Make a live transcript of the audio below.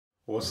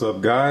What's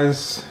up,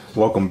 guys?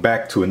 Welcome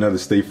back to another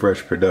Stay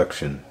Fresh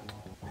production.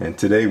 And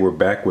today we're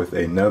back with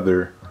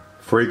another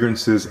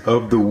Fragrances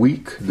of the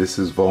Week. This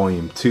is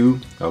volume 2.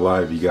 A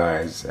lot of you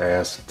guys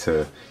asked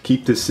to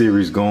keep this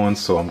series going,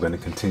 so I'm going to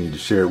continue to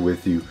share it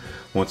with you.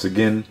 Once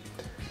again,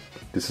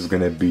 this is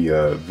going to be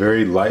a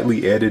very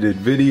lightly edited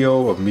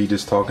video of me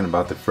just talking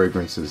about the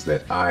fragrances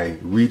that I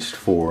reached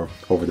for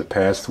over the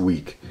past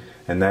week.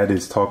 And that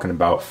is talking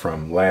about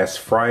from last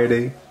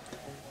Friday,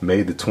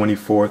 May the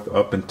 24th,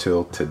 up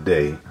until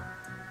today,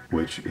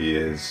 which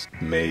is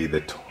May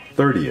the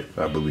 30th,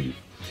 I believe.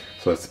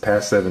 So it's the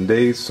past 7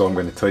 days, so I'm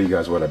going to tell you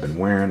guys what I've been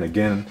wearing.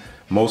 Again,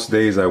 most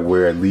days I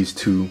wear at least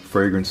 2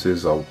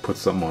 fragrances. I'll put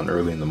something on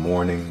early in the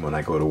morning when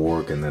I go to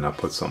work, and then I'll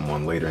put something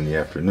on later in the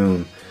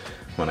afternoon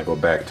when I go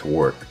back to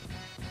work.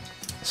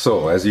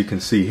 So as you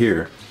can see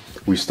here,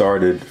 we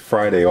started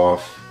Friday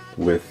off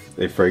with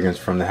a fragrance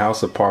from the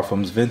House of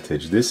Parfums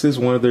Vintage. This is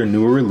one of their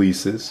newer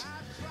releases.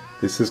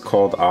 This is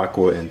called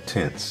Aqua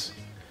Intense,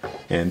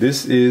 and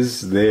this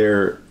is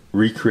their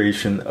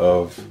recreation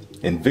of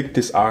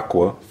Invictus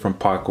Aqua from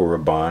Paco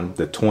Rabanne,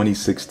 the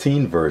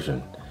 2016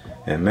 version.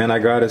 And man, I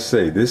gotta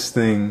say, this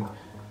thing,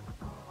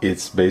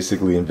 it's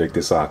basically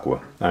Invictus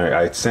Aqua.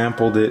 I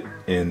sampled it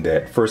in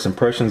that first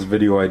impressions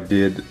video I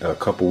did a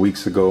couple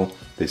weeks ago.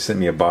 They sent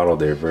me a bottle.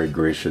 They're very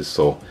gracious,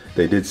 so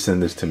they did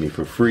send this to me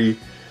for free.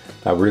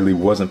 I really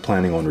wasn't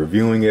planning on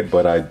reviewing it,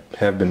 but I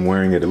have been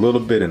wearing it a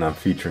little bit, and I'm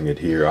featuring it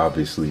here,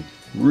 obviously.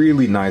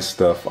 Really nice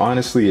stuff.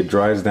 Honestly, it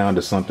dries down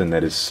to something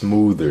that is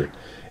smoother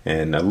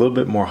and a little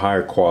bit more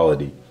higher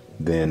quality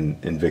than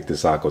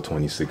Invictus Aqua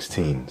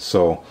 2016.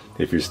 So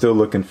if you're still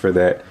looking for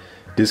that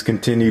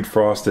discontinued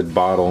frosted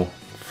bottle,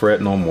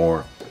 fret no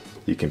more.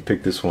 You can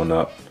pick this one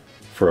up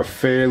for a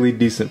fairly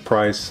decent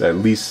price. At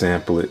least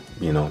sample it,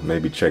 you know,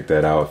 maybe check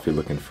that out if you're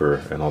looking for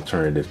an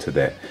alternative to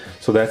that.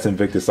 So that's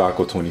Invictus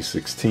Aqua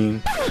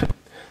 2016.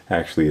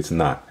 Actually, it's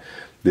not.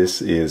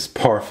 This is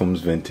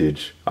Parfums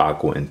Vintage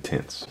Aqua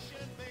Intense.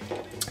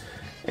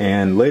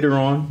 And later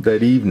on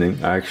that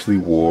evening, I actually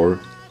wore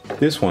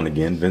this one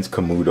again, Vince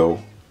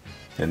Camuto.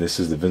 And this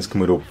is the Vince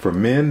Camuto for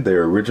Men,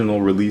 their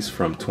original release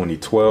from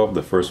 2012,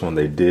 the first one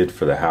they did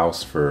for the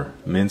house for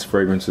men's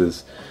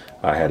fragrances.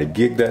 I had a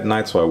gig that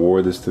night, so I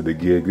wore this to the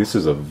gig. This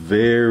is a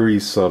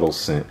very subtle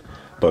scent,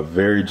 but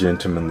very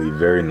gentlemanly,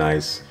 very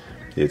nice.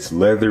 It's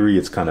leathery,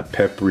 it's kind of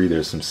peppery,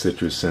 there's some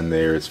citrus in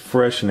there. It's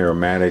fresh and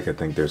aromatic. I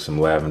think there's some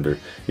lavender.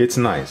 It's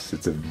nice.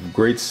 It's a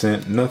great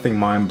scent, nothing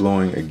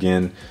mind-blowing.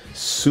 Again,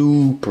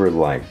 super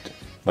light.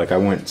 Like I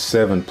went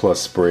 7+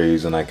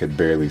 sprays and I could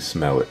barely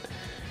smell it.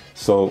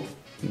 So,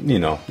 you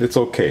know, it's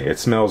okay. It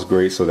smells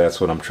great, so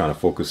that's what I'm trying to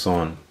focus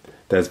on.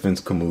 That's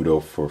Vince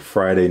Camuto for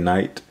Friday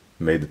night,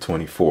 May the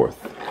 24th.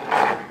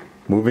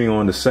 Moving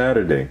on to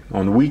Saturday.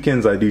 On the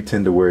weekends, I do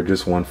tend to wear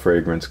just one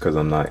fragrance because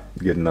I'm not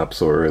getting up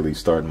so early,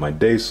 starting my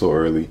day so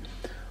early.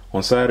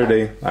 On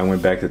Saturday, I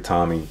went back to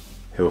Tommy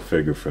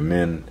Hilfiger for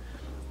Men,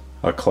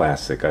 a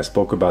classic. I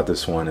spoke about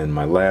this one in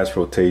my last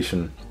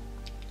rotation,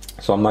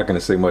 so I'm not going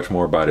to say much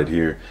more about it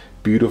here.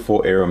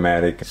 Beautiful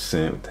aromatic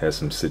scent, has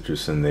some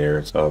citrus in there.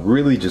 It's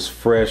really just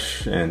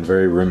fresh and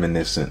very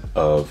reminiscent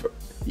of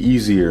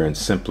easier and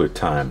simpler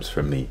times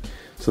for me.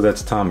 So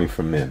that's Tommy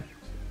for Men.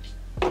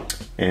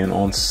 And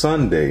on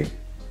Sunday,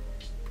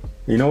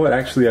 you know what,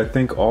 actually I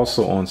think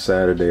also on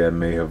Saturday I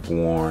may have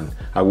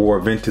I wore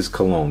Ventus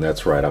Cologne.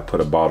 That's right, I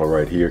put a bottle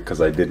right here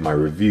because I did my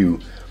review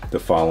the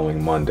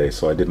following Monday.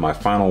 So I did my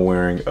final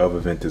wearing of a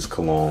Ventus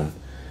Cologne.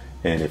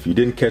 And if you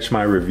didn't catch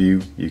my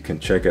review, you can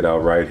check it out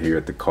right here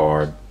at the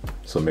card.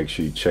 So make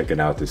sure you check it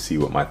out to see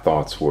what my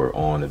thoughts were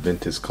on a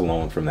Ventus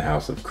Cologne from the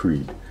House of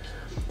Creed.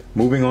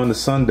 Moving on to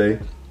Sunday,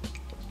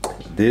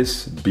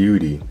 this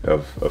beauty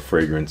of a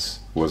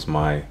fragrance was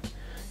my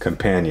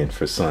companion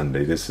for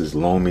Sunday. This is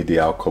L'Homme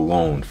Ideal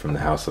Cologne from the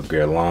House of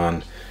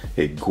Guerlain.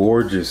 A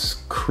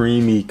gorgeous,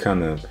 creamy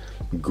kind of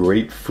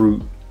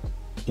grapefruit,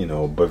 you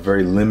know, but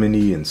very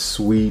lemony and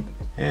sweet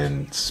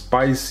and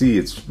spicy.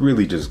 It's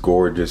really just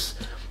gorgeous.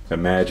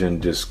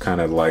 Imagine just kind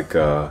of like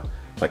a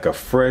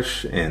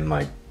fresh and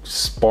like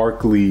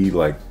sparkly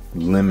like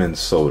lemon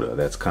soda.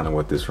 That's kind of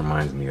what this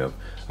reminds me of.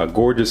 A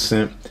gorgeous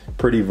scent,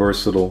 pretty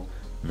versatile,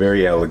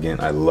 very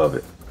elegant. I love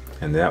it.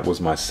 And that was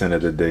my scent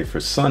of the day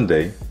for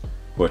Sunday,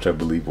 which I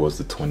believe was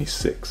the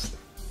 26th.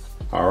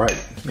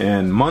 Alright,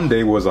 and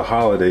Monday was a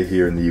holiday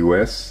here in the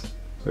US.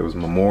 It was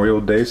Memorial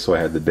Day, so I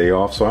had the day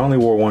off. So I only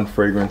wore one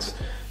fragrance,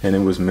 and it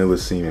was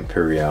Millésime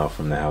Impérial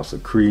from the House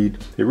of Creed.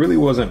 It really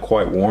wasn't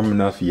quite warm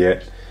enough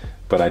yet,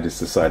 but I just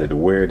decided to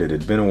wear it. It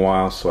had been a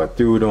while, so I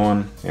threw it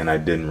on, and I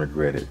didn't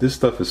regret it. This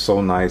stuff is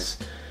so nice.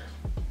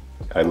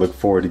 I look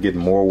forward to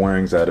getting more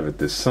wearings out of it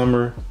this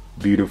summer.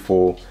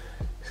 Beautiful,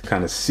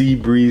 kind of sea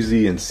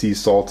breezy and sea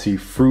salty,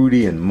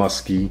 fruity and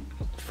musky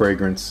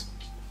fragrance.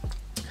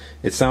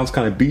 It sounds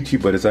kind of beachy,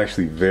 but it's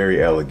actually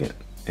very elegant,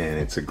 and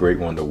it's a great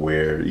one to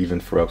wear even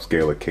for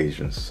upscale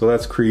occasions. So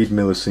that's Creed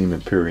Millésime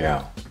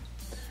Impérial.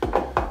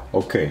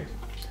 Okay,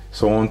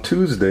 so on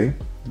Tuesday,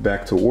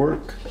 back to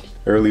work.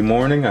 Early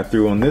morning, I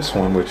threw on this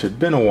one, which had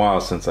been a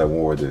while since I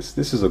wore this.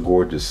 This is a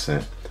gorgeous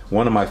scent.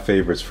 one of my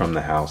favorites from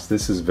the house.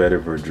 This is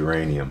Vetiver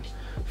Geranium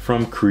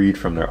from Creed,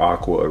 from their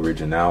Aqua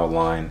Original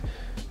line.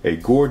 A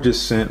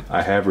gorgeous scent.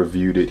 I have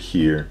reviewed it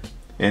here,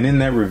 and in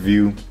that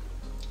review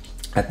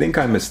I think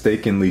I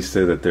mistakenly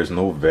said that there's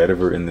no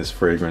vetiver in this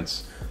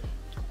fragrance.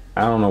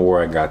 I don't know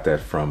where I got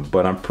that from,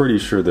 but I'm pretty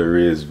sure there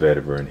is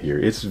vetiver in here.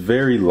 It's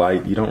very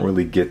light. You don't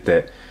really get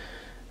that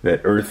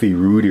earthy,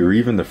 rooty, or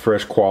even the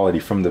fresh quality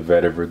from the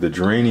vetiver. The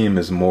geranium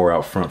is more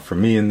out front for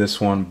me in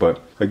this one.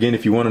 But again,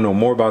 if you want to know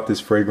more about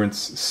this fragrance,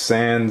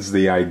 sans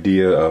the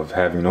idea of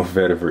having no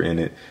vetiver in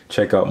it,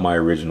 check out my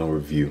original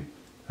review.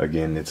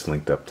 Again, it's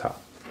linked up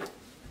top.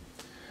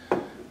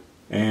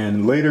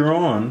 And later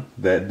on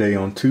that day,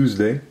 on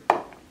Tuesday,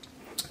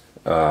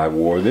 I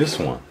wore this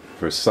one,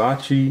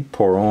 Versace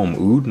Pour Homme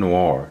Oud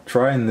Noir.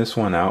 Trying this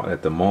one out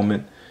at the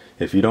moment.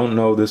 If you don't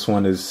know, this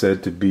one is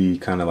said to be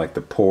kind of like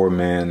the poor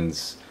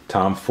man's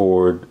Tom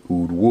Ford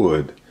Oud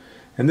Wood,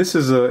 and this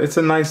is it's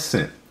a nice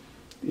scent.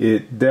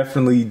 It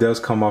definitely does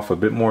come off a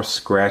bit more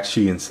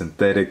scratchy and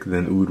synthetic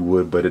than Oud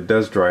Wood, but it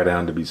does dry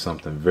down to be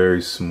something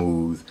very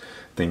smooth.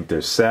 I think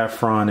there's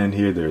saffron in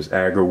here, there's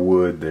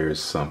agarwood, there's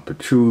some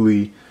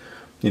patchouli.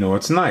 You know,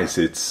 it's nice.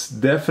 It's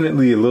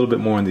definitely a little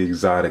bit more on the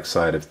exotic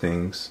side of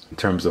things in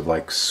terms of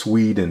like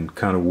sweet and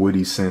kind of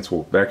woody scents.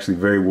 Well, actually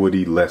very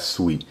woody, less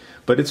sweet,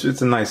 but it's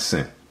a nice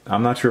scent.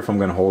 I'm not sure if I'm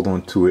going to hold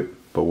on to it,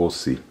 but we'll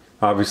see.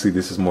 Obviously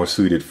this is more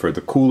suited for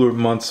the cooler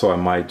months, so I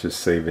might just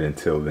save it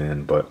until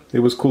then, but it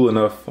was cool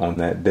enough on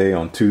that day,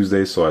 on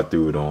Tuesday, so I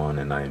threw it on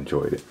and I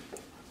enjoyed it.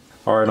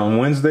 Alright, on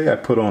Wednesday I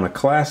put on a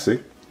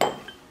classic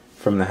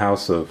from the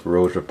house of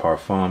Roja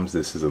Parfums.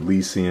 This is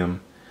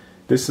Elysium.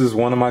 This is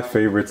one of my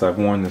favorites. I've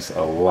worn this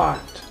a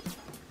lot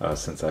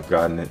since I've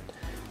gotten it,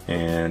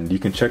 and you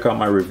can check out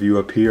my review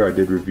up here. I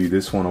did review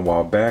this one a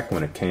while back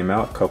when it came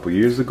out a couple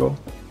years ago.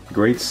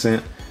 Great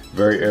scent,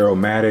 very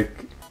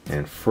aromatic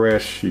and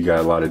fresh. You got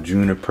a lot of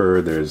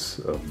juniper, there's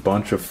a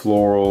bunch of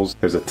florals,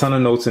 there's a ton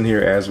of notes in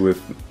here, as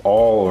with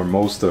all or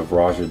most of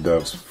Raja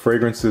Dove's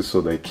fragrances,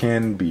 so they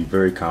can be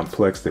very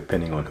complex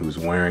depending on who's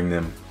wearing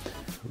them,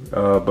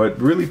 but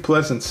really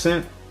pleasant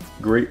scent.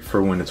 Great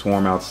for when it's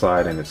warm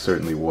outside, and it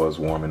certainly was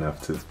warm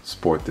enough to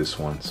sport this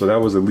one. So that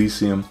was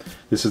Elysium.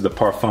 This is the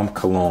Parfum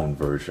Cologne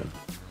version.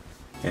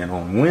 And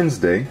on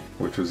Wednesday,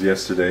 which was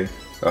yesterday,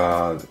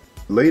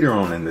 later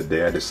on in the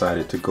day, I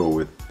decided to go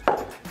with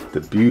the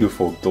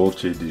beautiful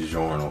Dolce di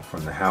Giorno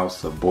from the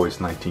house of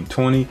Boyce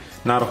 1920.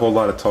 Not a whole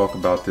lot of talk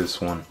about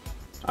this one.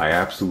 I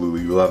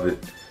absolutely love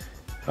it.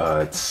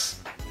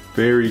 It's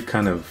very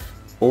kind of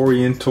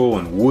oriental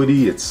and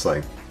woody. It's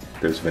like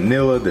there's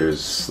vanilla,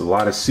 there's a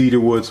lot of cedar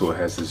wood, so it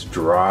has this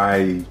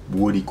dry,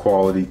 woody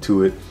quality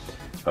to it.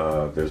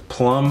 There's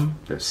plum,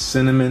 there's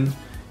cinnamon.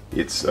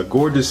 It's a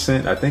gorgeous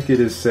scent. I think it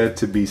is said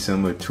to be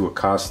similar to a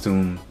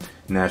Costume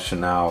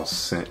National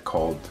scent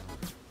called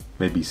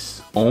maybe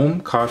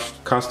Homme,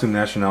 Costume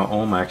National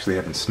Homme. I actually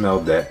haven't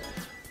smelled that,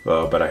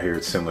 but I hear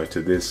it's similar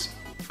to this.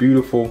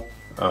 Beautiful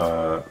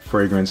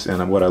fragrance,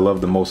 and what I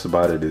love the most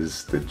about it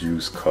is the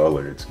juice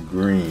color. It's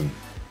green.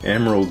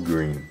 Emerald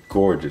green,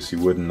 gorgeous. You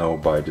wouldn't know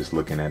by just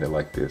looking at it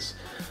like this.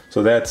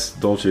 So that's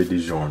Dolce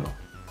di Giorno.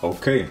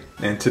 Okay,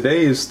 and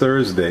today is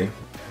Thursday,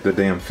 the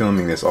day I'm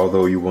filming this,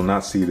 although you will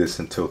not see this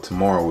until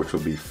tomorrow, which will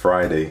be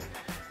Friday,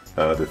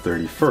 the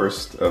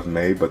 31st of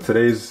May, but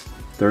today's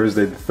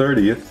Thursday the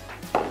 30th,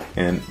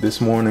 and this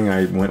morning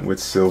I went with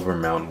Silver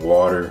Mountain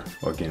Water.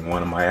 Again,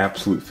 one of my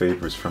absolute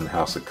favorites from the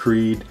House of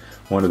Creed,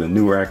 one of the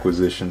newer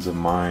acquisitions of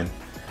mine.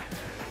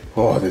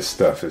 Oh, this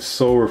stuff is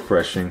so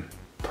refreshing.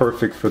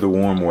 Perfect for the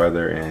warm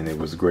weather, and it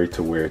was great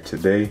to wear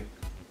today.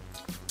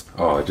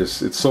 Oh,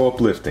 it's so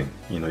uplifting.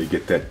 You know, you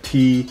get that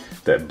tea,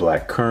 that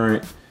black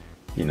currant.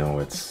 You know,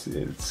 it's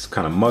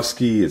kind of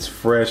musky, it's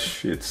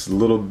fresh, it's a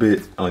little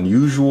bit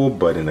unusual,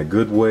 but in a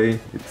good way.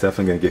 It's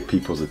definitely gonna get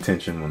people's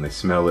attention when they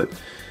smell it.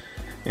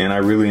 And I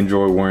really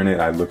enjoy wearing it.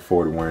 I look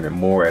forward to wearing it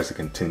more as it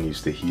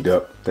continues to heat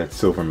up. That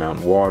Silver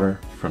Mountain Water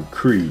from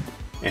Creed.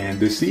 And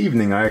this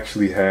evening I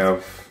actually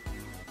have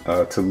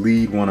to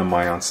lead one of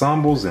my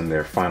ensembles in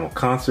their final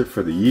concert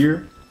for the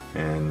year,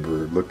 and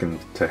we're looking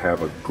to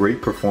have a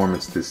great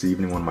performance this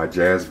evening, one of my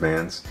jazz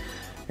bands.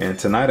 And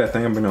tonight I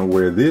think I'm gonna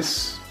wear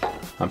this.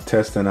 I'm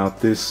testing out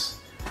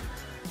this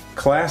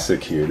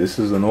classic here. This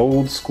is an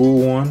old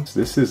school one.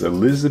 This is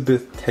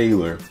Elizabeth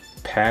Taylor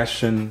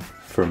Passion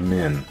for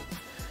Men.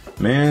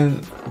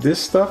 Man, this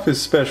stuff is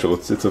special.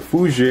 It's a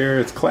fougere.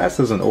 It's classed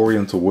as an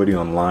oriental woody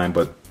online,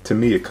 but to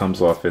me it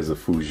comes off as a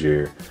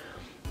fougere.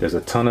 There's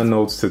a ton of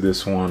notes to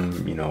this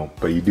one, you know,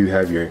 but you do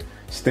have your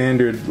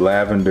standard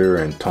lavender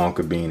and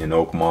tonka bean and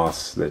oak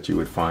moss that you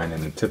would find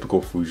in a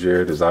typical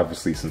fougere. There's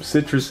obviously some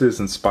citruses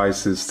and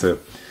spices to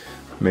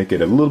make it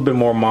a little bit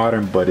more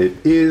modern, but it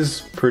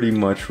is pretty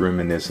much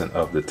reminiscent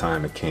of the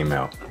time it came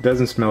out. It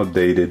doesn't smell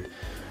dated,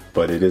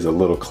 but it is a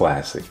little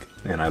classic,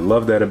 and I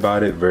love that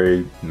about it.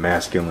 Very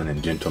masculine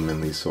and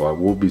gentlemanly, so I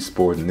will be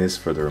sporting this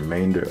for the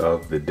remainder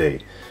of the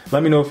day.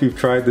 Let me know if you've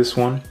tried this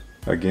one.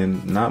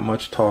 Again, not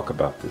much talk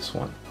about this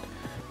one.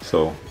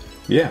 So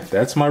yeah,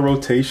 that's my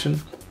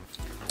rotation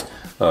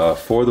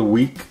for the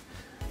week.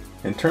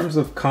 In terms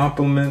of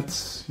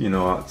compliments, you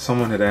know,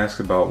 someone had asked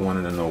about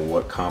wanting to know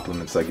what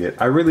compliments I get.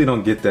 I really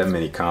don't get that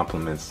many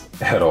compliments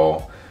at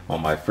all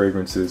on my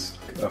fragrances.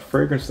 A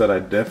fragrance that I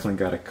definitely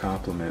got a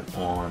compliment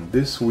on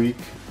this week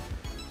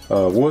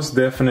was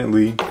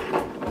definitely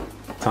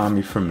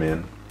Tommy for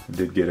Men. I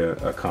did get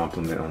a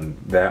compliment on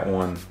that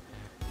one,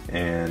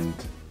 and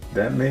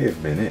that may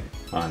have been it,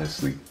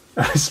 honestly.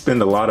 I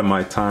spend a lot of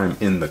my time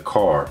in the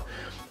car.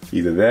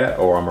 Either that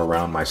or I'm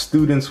around my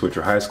students, which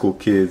are high school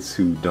kids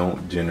who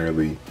don't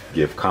generally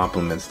give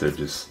compliments. They're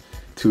just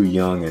too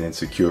young and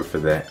insecure for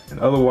that. And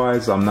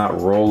otherwise, I'm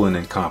not rolling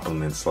in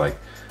compliments like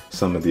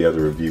some of the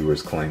other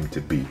reviewers claim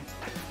to be.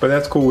 But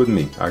that's cool with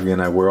me. Again,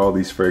 I wear all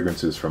these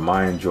fragrances for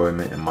my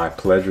enjoyment and my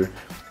pleasure,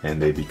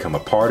 and they become a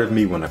part of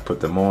me when I put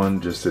them on,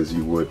 just as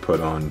you would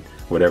put on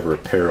whatever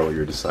apparel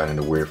you're deciding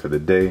to wear for the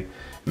day. It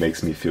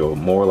makes me feel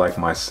more like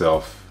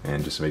myself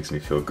and just makes me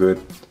feel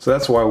good. So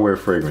that's why I wear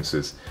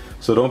fragrances.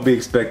 So don't be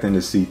expecting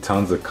to see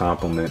tons of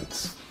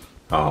compliments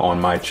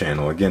on my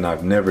channel. Again,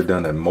 I've never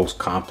done a most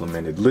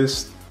complimented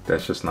list.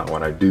 That's just not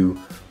what I do.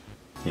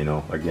 You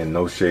know, again,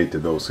 no shade to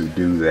those who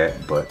do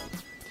that, but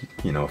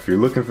you know, if you're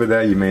looking for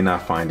that, you may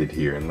not find it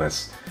here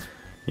unless,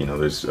 you know,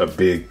 there's a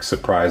big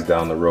surprise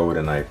down the road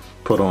and I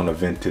put on a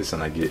Ventus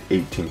and I get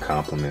 18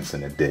 compliments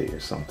in a day or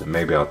something.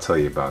 Maybe I'll tell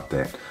you about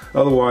that.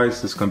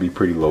 Otherwise, it's gonna be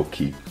pretty low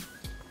key.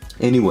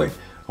 Anyway,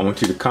 I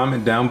want you to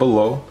comment down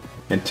below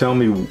and tell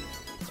me,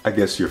 I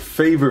guess, your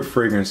favorite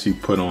fragrance you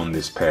put on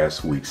this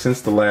past week.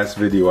 Since the last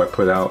video I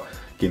put out,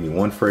 give me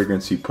one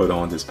fragrance you put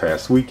on this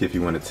past week. If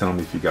you want to tell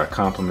me if you got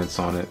compliments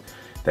on it,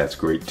 that's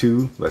great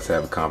too. Let's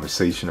have a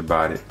conversation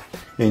about it.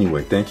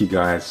 Anyway, thank you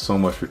guys so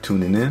much for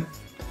tuning in.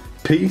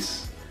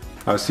 Peace.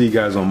 I'll see you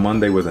guys on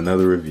Monday with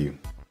another review.